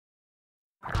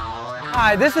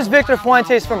Hi, this is Victor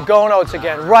Fuentes from Go Notes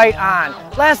again, right on.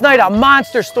 Last night a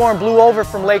monster storm blew over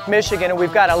from Lake Michigan and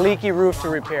we've got a leaky roof to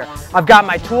repair. I've got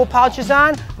my tool pouches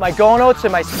on, my Go Notes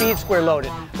and my speed square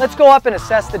loaded. Let's go up and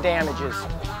assess the damages.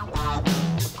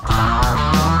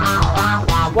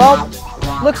 Well,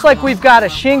 looks like we've got a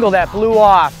shingle that blew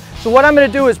off. So what I'm going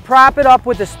to do is prop it up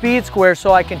with the speed square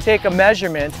so I can take a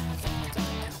measurement.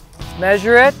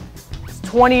 Measure it. It's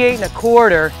 28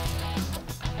 1/4.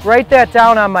 Write that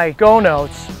down on my Go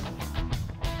Notes.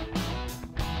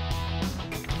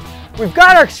 We've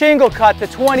got our shingle cut to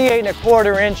 28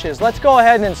 1/4 inches. Let's go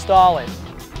ahead and install it.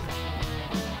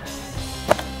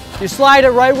 You slide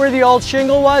it right where the old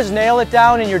shingle was, nail it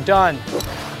down, and you're done.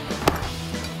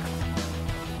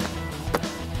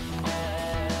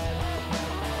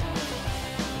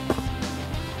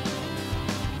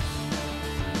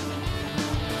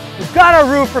 We've got our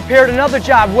roof repaired. Another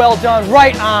job well done,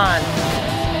 right on.